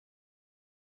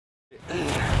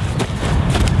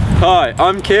Hi,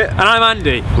 I'm Kit. And I'm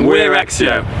Andy. We're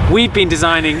Exyo. We've been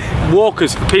designing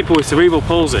walkers for people with cerebral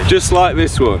palsy. Just like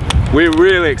this one. We're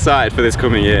really excited for this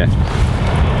coming year.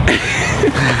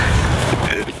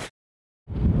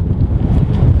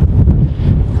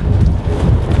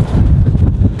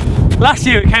 Last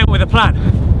year we came up with a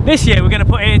plan. This year we're going to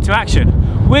put it into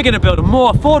action. We're going to build a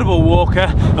more affordable walker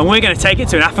and we're going to take it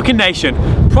to an African nation,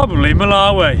 probably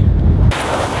Malawi.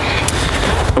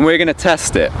 And we're going to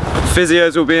test it.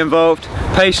 Physios will be involved,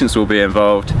 patients will be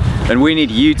involved, and we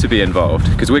need you to be involved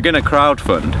because we're going to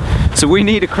crowdfund. So we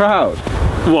need a crowd.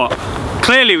 What?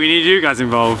 Clearly we need you guys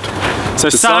involved. So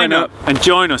sign up and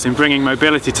join us in bringing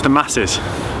mobility to the masses.